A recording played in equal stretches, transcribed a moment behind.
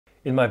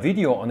In my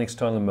video on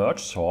external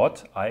merge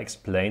sort, I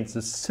explained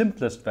the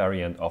simplest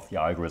variant of the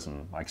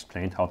algorithm. I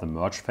explained how the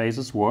merge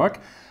phases work.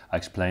 I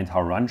explained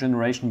how run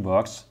generation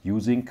works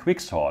using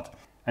Quicksort.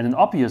 And an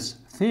obvious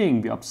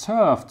thing we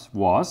observed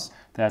was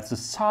that the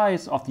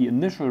size of the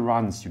initial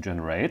runs you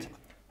generate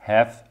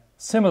have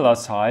similar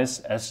size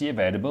as the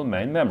available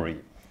main memory,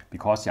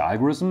 because the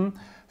algorithm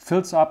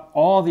fills up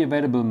all the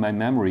available main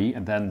memory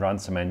and then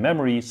runs the main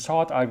memory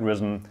sort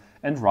algorithm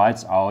and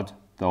writes out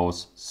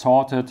those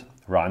sorted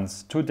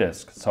runs to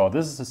disk. So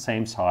this is the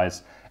same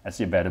size as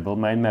the available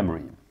main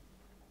memory.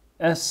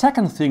 A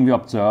second thing we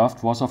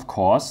observed was, of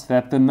course,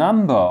 that the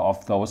number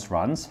of those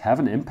runs have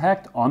an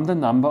impact on the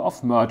number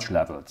of merge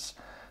levels.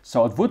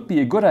 So it would be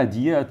a good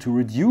idea to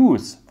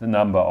reduce the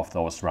number of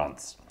those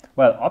runs.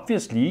 Well,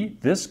 obviously,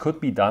 this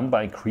could be done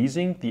by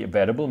increasing the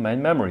available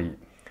main memory.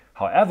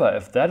 However,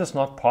 if that is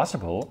not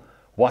possible,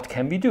 what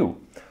can we do?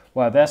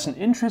 Well, there's an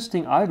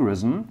interesting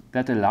algorithm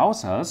that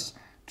allows us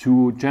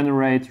to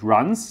generate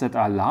runs that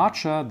are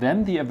larger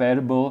than the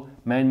available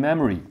main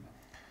memory.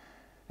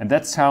 And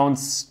that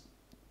sounds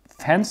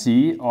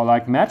fancy or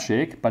like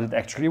magic, but it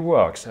actually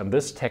works. And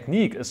this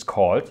technique is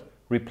called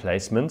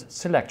replacement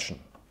selection.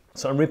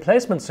 So in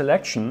replacement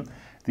selection,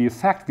 the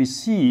effect we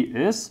see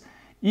is,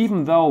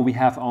 even though we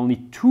have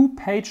only 2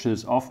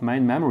 pages of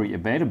main memory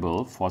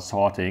available for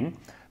sorting,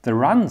 the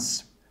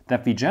runs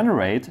that we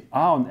generate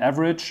are on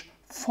average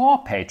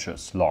 4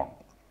 pages long.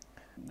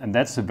 And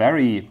that's a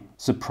very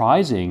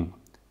surprising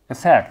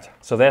effect.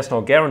 So there's no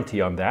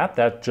guarantee on that.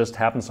 That just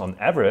happens on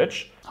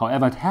average.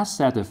 However, it has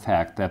that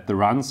effect that the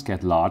runs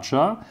get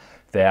larger.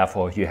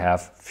 Therefore, you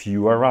have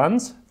fewer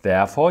runs.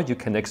 Therefore, you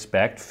can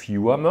expect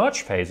fewer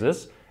merge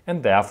phases.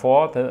 And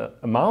therefore, the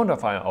amount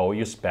of I/O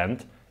you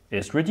spend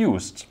is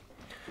reduced.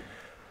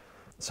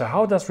 So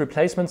how does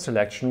replacement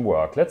selection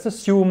work? Let's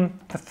assume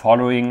the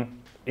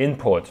following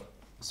input.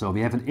 So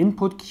we have an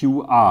input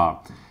QR,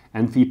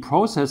 and we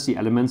process the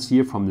elements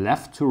here from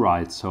left to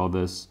right. So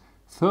this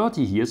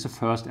 30 here is the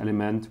first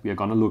element we are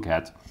going to look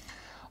at.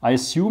 I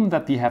assume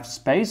that we have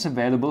space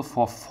available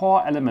for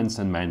 4 elements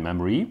in main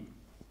memory,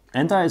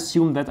 and I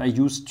assume that I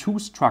use 2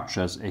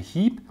 structures, a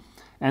heap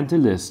and a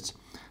list.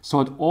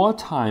 So at all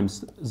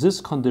times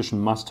this condition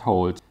must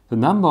hold. The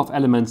number of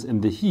elements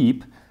in the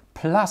heap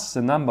plus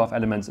the number of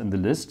elements in the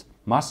list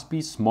must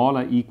be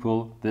smaller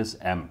equal this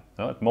m.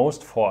 At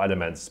most 4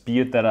 elements, be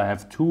it that I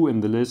have 2 in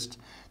the list,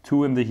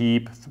 2 in the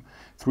heap,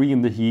 3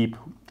 in the heap,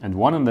 and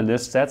 1 in the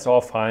list, that's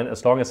all fine,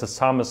 as long as the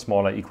sum is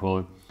smaller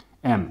equal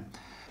m.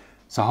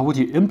 So how would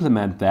you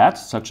implement that,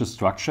 such a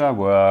structure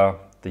where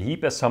the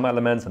heap has some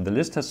elements and the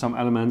list has some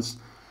elements?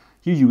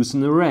 You use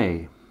an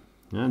array.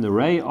 An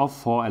array of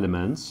 4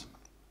 elements.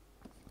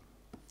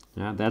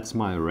 That's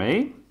my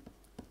array.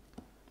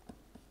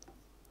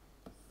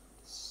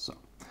 So.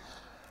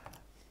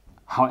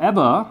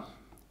 However,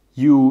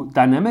 you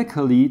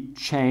dynamically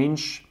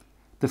change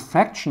the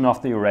fraction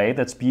of the array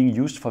that's being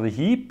used for the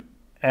heap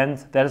and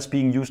that is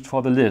being used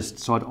for the list.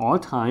 So at all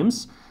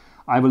times,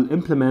 I will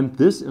implement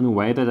this in a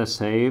way that I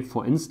say,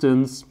 for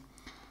instance,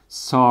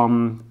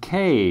 some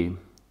k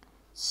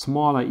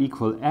smaller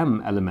equal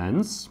m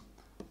elements,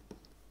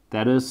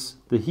 that is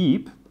the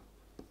heap,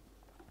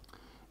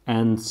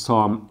 and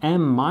some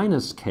m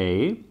minus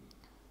k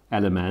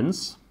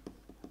elements,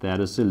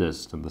 that is the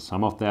list. And the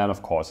sum of that,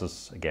 of course,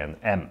 is again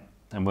m.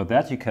 And with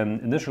that, you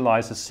can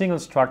initialize a single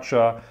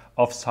structure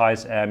of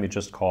size m. You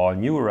just call a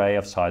new array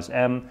of size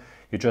m.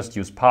 You just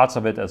use parts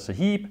of it as a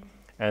heap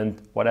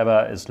and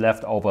whatever is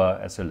left over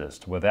as a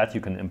list. With that, you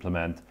can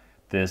implement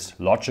this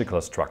logical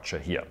structure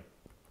here.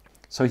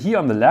 So here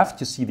on the left,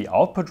 you see the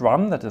output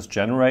run that is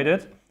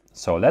generated.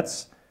 So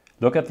let's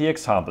look at the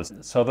examples.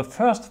 So the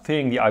first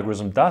thing the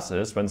algorithm does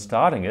is, when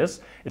starting, is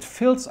it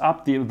fills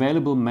up the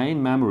available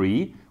main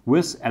memory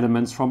with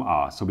elements from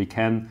R. So we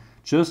can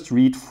just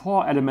read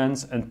 4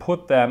 elements and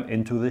put them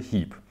into the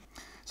heap.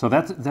 So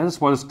that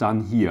is what is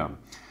done here.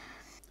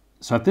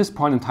 So at this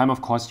point in time, of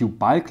course, you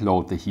bulk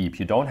load the heap.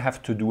 You don't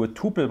have to do a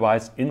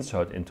tuple-wise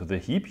insert into the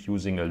heap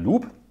using a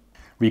loop.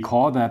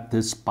 Recall that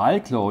this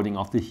bulk loading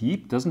of the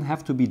heap doesn't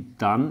have to be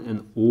done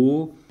in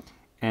O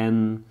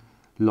n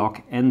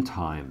log n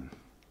time.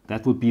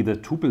 That would be the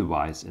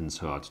tuple-wise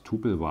insert.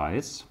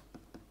 Tuple-wise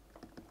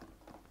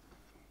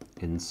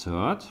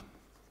insert.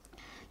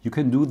 You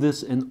can do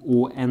this in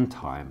O n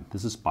time.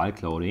 This is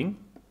bulk loading.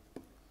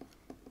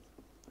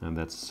 And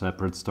that's a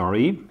separate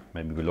story.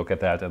 Maybe we look at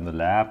that in the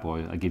lab, or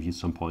I give you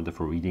some pointer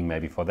for reading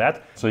maybe for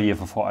that. So here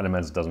for 4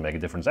 elements it doesn't make a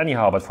difference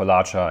anyhow, but for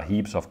larger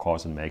heaps, of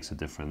course, it makes a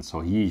difference. So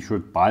here you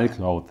should bulk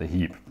load the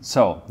heap.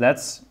 So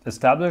let's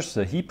establish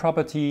the heap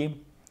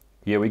property.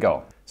 Here we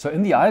go. So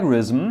in the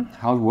algorithm,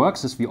 how it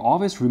works is we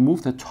always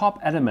remove the top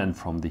element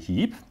from the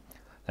heap.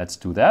 Let's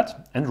do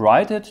that and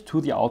write it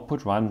to the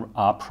output run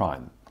R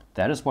prime.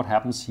 That is what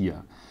happens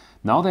here.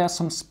 Now there's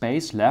some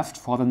space left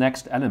for the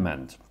next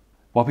element.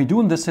 What we do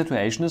in this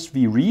situation is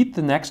we read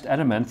the next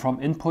element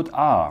from input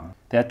R.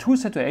 There are 2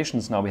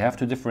 situations now we have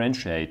to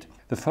differentiate.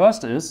 The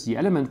first is the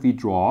element we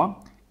draw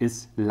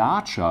is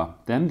larger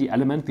than the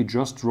element we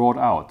just drawed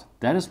out.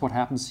 That is what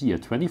happens here.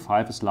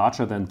 25 is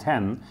larger than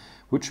 10,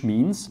 which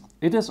means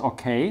it is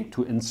okay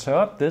to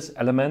insert this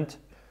element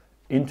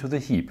into the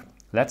heap.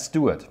 Let's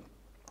do it.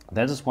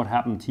 That is what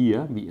happened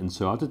here. We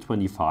inserted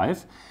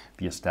 25,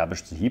 we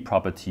established the heap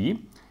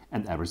property,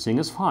 and everything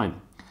is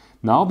fine.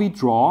 Now we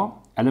draw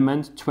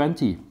element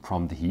 20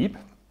 from the heap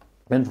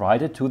and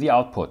write it to the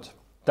output.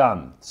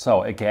 Done.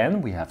 So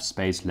again, we have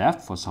space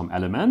left for some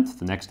element.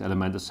 The next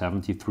element is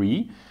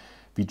 73.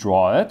 We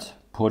draw it,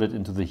 put it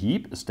into the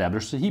heap,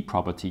 establish the heap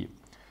property.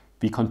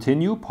 We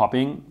continue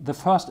popping the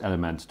first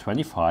element.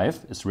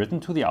 25 is written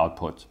to the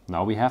output.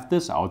 Now we have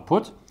this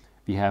output.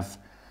 We have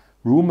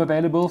room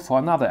available for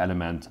another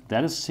element.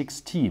 That is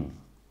 16.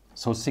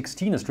 So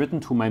 16 is written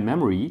to my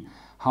memory.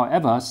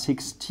 However,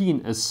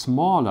 16 is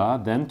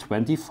smaller than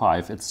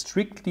 25. It's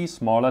strictly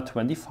smaller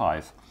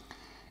 25.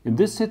 In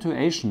this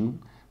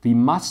situation, we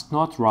must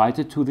not write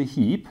it to the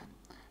heap.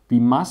 We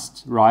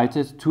must write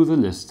it to the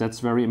list.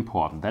 That's very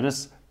important. That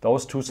is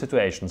those two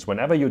situations.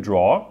 Whenever you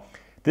draw,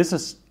 this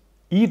is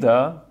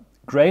either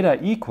greater or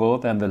equal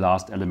than the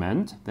last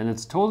element, then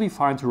it's totally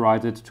fine to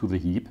write it to the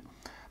heap.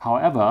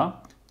 However,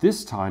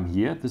 this time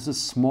here, this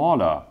is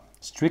smaller,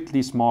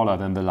 strictly smaller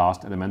than the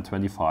last element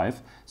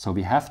 25, so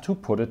we have to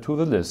put it to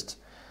the list.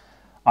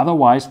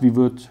 Otherwise, we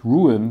would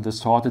ruin the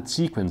sorted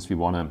sequence we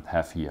want to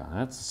have here.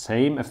 That's the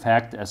same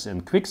effect as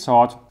in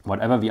Quicksort.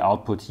 Whatever we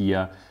output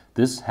here,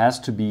 this has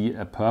to be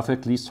a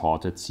perfectly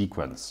sorted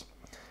sequence.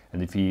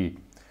 And if we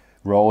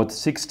wrote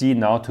 16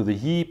 now to the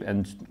heap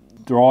and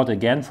draw it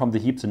again from the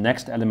heap, the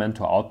next element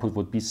to output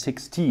would be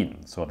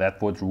 16. So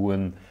that would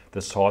ruin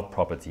the sort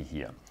property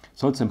here.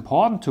 So it's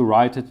important to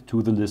write it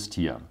to the list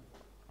here.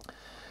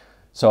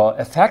 So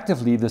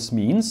effectively, this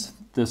means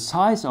the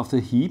size of the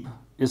heap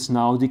is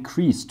now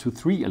decreased to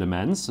 3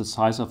 elements. The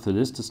size of the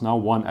list is now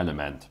 1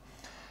 element.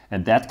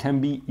 And that can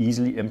be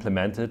easily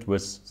implemented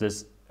with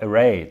this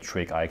array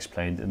trick I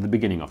explained in the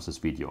beginning of this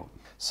video.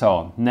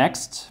 So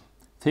next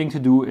thing to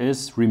do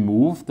is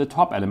remove the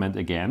top element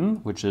again,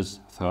 which is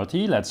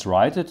 30. Let's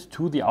write it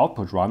to the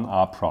output run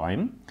R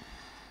prime.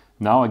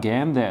 Now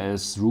again, there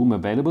is room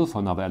available for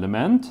another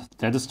element.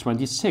 That is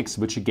 26,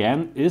 which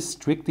again is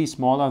strictly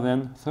smaller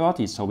than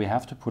 30. So we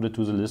have to put it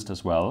to the list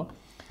as well.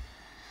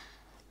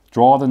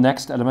 Draw the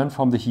next element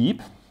from the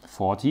heap,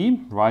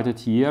 40, write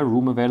it here,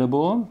 room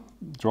available,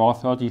 draw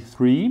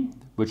 33,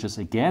 which is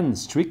again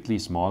strictly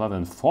smaller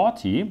than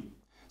 40.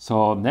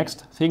 So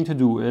next thing to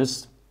do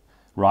is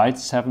write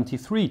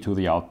 73 to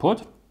the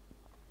output.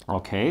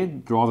 Okay,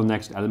 draw the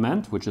next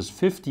element, which is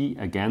 50,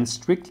 again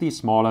strictly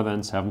smaller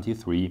than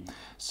 73.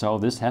 So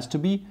this has to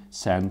be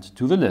sent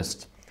to the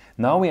list.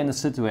 Now we're in a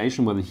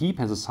situation where the heap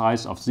has a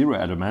size of 0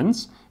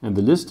 elements and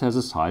the list has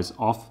a size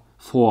of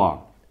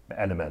 4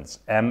 elements,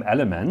 m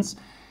elements.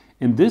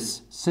 In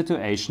this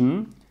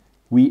situation,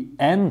 we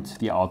end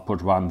the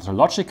output run. So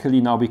logically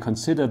now we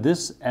consider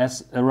this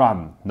as a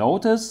run.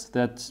 Notice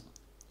that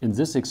in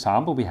this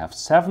example we have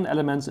 7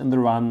 elements in the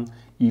run,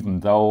 even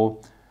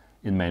though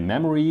in main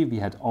memory we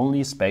had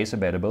only space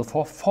available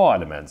for 4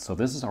 elements. So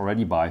this is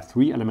already by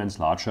 3 elements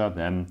larger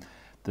than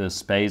the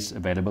space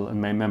available in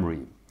main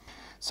memory.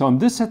 So in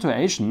this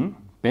situation,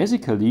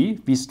 basically,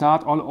 we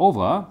start all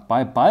over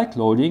by bulk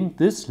loading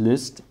this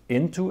list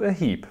into a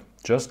heap,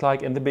 just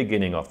like in the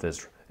beginning of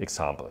this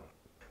example.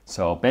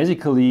 So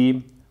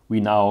basically, we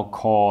now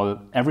call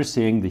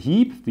everything the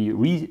heap. We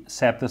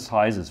reset the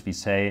sizes. We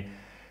say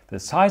the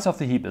size of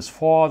the heap is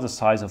 4, the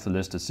size of the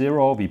list is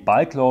 0. We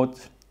bulk load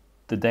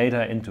the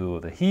data into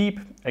the heap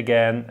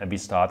again, and we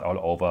start all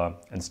over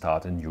and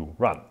start a new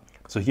run.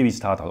 So here we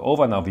start all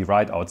over. Now we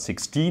write out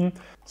 16.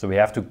 So we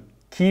have to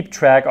keep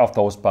track of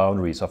those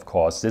boundaries, of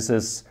course. This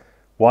is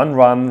one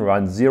run,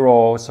 run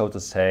 0, so to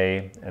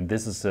say, and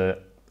this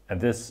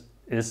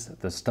is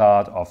the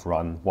start of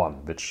run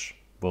 1, which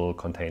will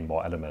contain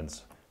more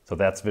elements. So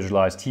that's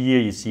visualized here.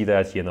 You see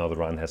that here now the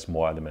run has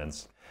more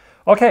elements.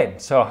 Okay,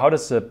 so how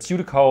does the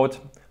pseudocode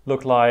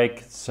look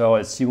like? So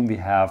assume we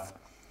have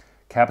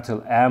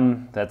capital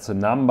M, that's the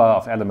number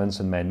of elements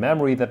in main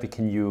memory that we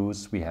can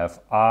use. We have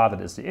R, that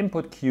is the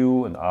input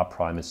queue, and R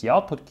prime is the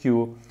output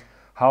queue.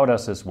 How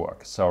does this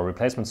work? So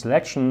replacement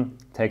selection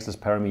takes this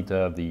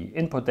parameter, the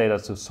input data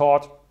to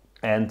sort.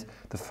 And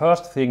the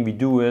first thing we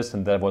do is,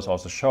 and that was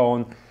also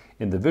shown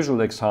in the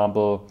visual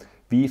example,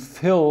 we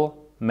fill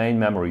main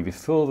memory. We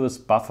fill this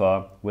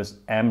buffer with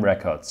M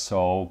records.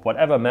 So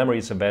whatever memory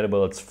is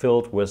available, it's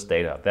filled with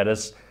data. That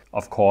is,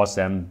 of course,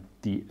 then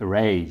the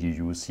array you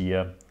use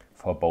here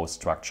for both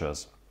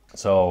structures.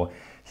 So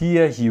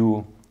here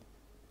you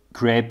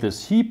create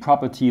this heap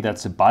property.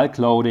 That's a bulk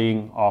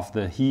loading of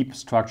the heap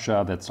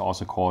structure. That's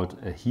also called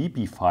a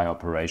heapify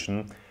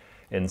operation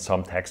in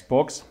some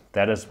textbooks.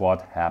 That is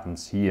what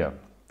happens here.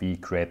 We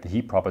create the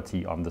heap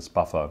property on this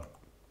buffer.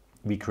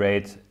 We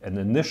create an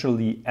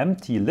initially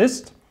empty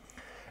list,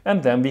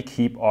 and then we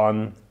keep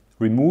on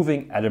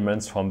removing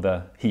elements from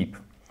the heap.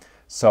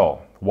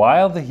 So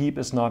while the heap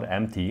is not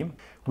empty,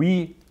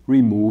 we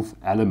remove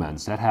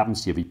elements. That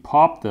happens here. We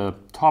pop the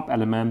top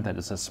element, that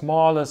is the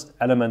smallest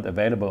element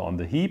available on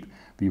the heap.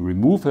 we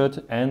remove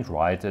it and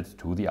write it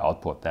to the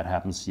output. That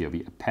happens here.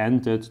 We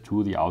append it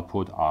to the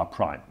output R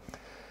prime.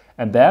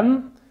 And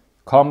then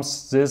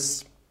comes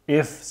this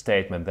if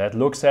statement that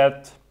looks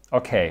at,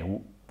 okay,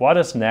 what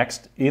is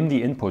next in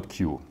the input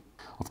queue?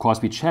 Of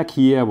course, we check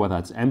here whether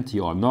it's empty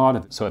or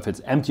not. So if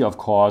it's empty, of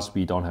course,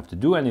 we don't have to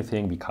do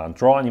anything. We can't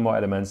draw any more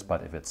elements.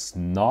 But if it's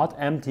not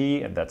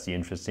empty, and that's the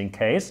interesting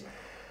case,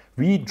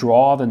 we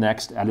draw the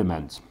next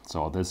element.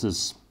 So this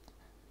is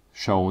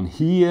shown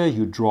here.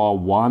 You draw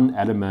one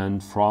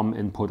element from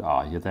input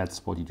R. Here,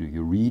 that's what you do.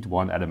 You read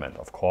one element.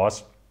 Of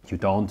course, you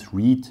don't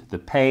read the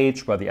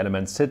page where the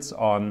element sits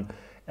on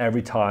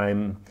every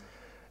time.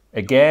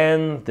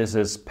 Again, this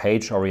is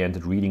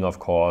page-oriented reading, of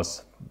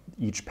course.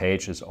 Each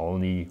page is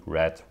only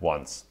read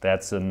once.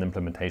 That's an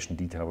implementation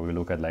detail we will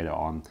look at later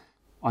on.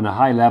 On a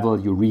high level,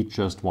 you read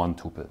just one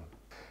tuple.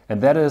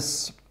 And that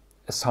is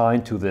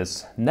assigned to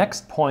this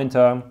next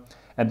pointer.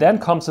 And then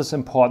comes this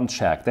important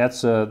check.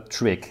 That's a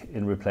trick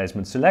in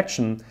replacement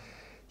selection.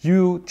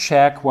 You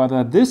check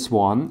whether this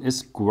one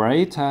is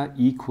greater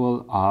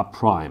equal R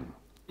prime.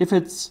 If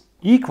it's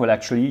equal,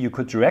 actually, you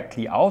could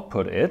directly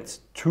output it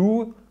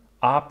to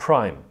R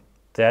prime.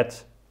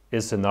 That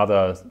is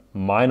another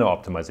minor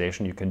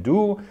optimization you can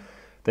do.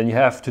 Then you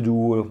have to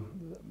do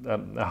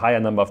a higher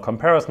number of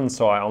comparisons,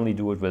 so I only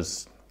do it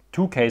with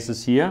 2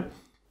 cases here.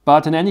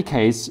 But in any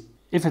case,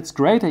 if it's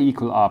greater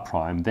equal R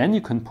prime, then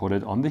you can put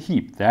it on the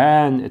heap.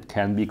 Then it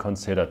can be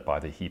considered by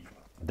the heap.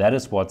 That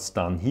is what's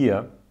done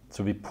here.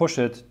 So we push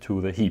it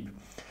to the heap.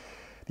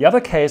 The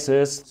other case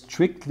is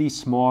strictly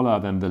smaller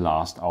than the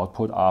last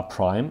output R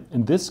prime.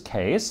 In this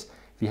case,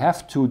 we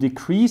have to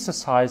decrease the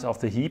size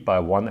of the heap by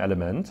 1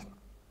 element.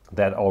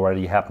 That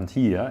already happened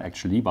here,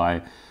 actually,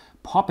 by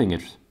popping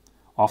it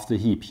off the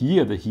heap.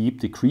 Here, the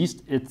heap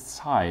decreased its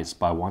size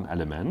by 1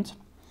 element.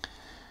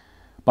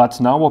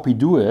 But now what we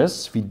do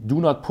is, we do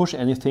not push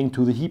anything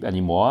to the heap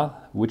anymore,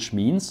 which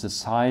means the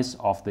size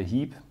of the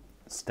heap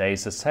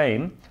stays the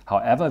same.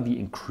 However, we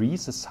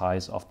increase the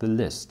size of the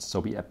list.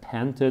 So we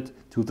append it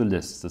to the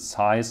list. The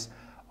size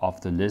of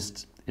the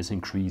list is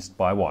increased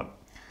by 1.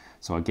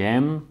 So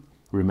again,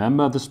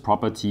 remember this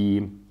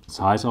property.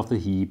 Size of the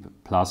heap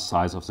plus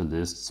size of the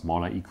list,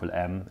 smaller equal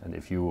m. And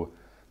if you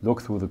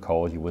look through the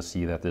code, you will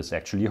see that this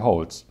actually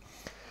holds.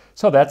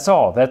 So that's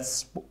all.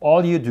 That's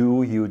all you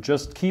do. You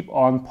just keep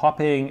on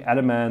popping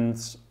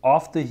elements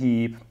off the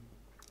heap,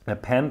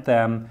 append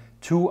them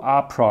to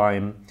R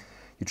prime.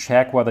 You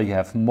check whether you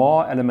have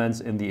more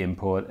elements in the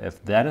input.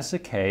 If that is the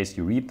case,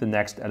 you read the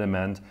next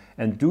element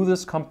and do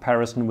this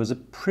comparison with the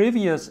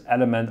previous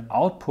element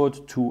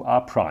output to R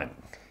prime.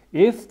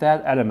 If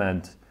that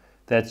element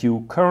that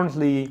you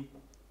currently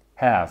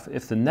have,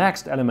 if the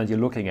next element you're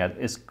looking at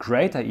is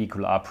greater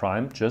equal R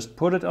prime, just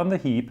put it on the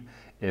heap.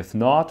 If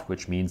not,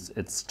 which means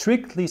it's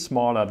strictly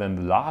smaller than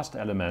the last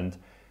element,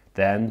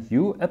 then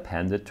you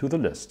append it to the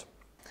list.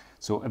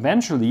 So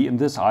eventually in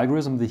this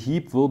algorithm, the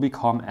heap will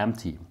become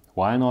empty.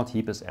 Why not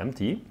heap is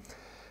empty?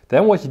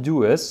 Then what you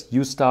do is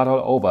you start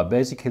all over,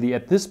 basically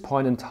at this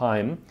point in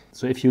time.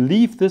 So if you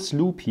leave this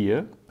loop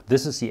here,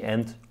 this is the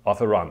end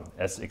of a run,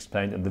 as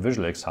explained in the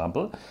visual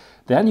example.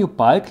 Then you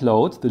bulk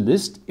load the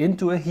list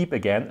into a heap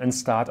again and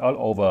start all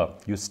over.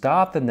 You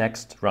start the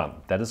next run.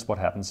 That is what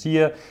happens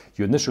here.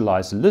 You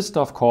initialize the list,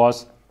 of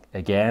course.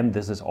 Again,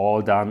 this is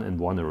all done in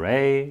one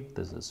array.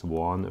 This is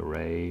one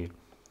array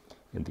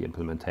in the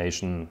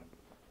implementation.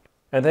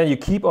 And then you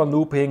keep on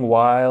looping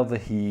while the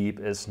heap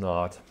is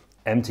not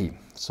empty.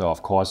 So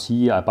of course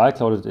here I bulk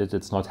loaded it,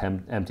 it's not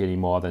empty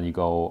anymore. Then you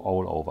go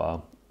all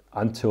over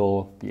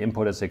until the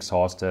input is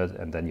exhausted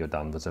and then you're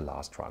done with the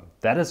last run.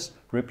 That is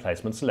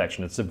replacement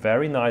selection. It's a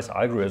very nice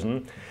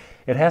algorithm.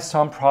 It has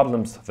some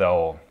problems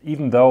though.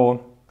 Even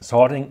though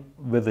sorting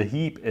with a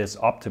heap is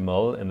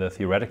optimal in the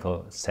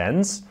theoretical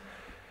sense,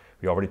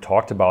 we already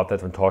talked about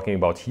that when talking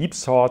about heap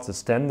sort. The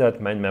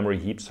standard main memory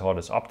heap sort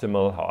is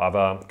optimal.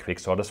 However,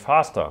 Quicksort is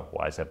faster.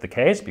 Why is that the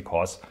case?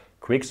 Because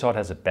Quicksort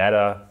has a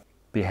better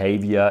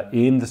behavior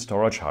in the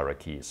storage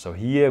hierarchy. So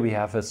here we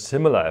have a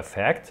similar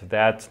effect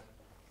that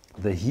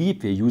the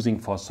heap we're using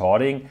for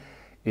sorting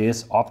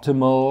is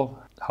optimal.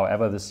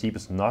 However, this heap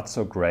is not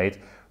so great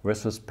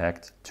with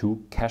respect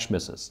to cache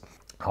misses.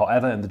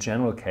 However, in the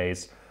general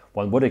case,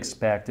 one would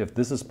expect if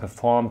this is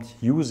performed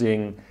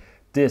using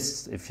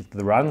disks, if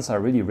the runs are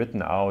really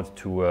written out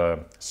to a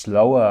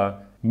slower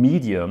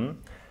medium,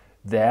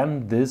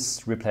 then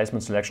this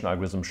replacement selection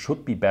algorithm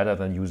should be better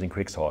than using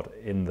Quicksort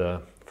in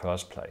the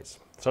first place.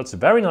 So it's a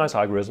very nice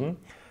algorithm.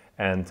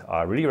 And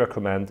I really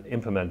recommend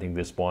implementing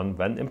this one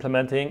when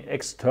implementing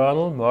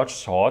external merge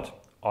sort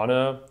on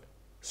a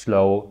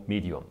slow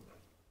medium.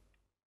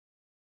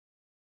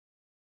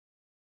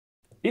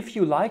 If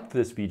you liked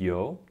this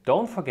video,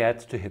 don't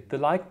forget to hit the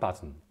like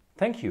button.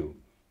 Thank you.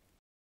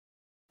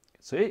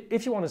 So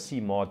if you want to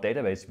see more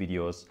database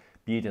videos,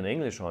 be it in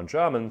English or in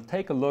German,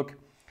 take a look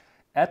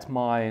at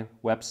my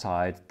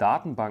website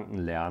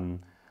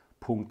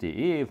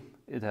datenbankenlernen.de.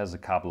 It has a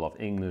couple of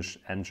English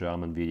and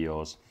German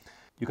videos.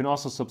 You can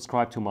also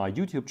subscribe to my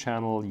YouTube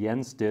channel,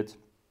 Jens Did.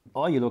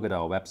 or you look at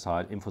our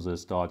website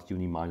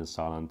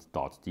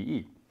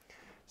infosys.uni-saarland.de.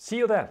 See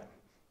you there!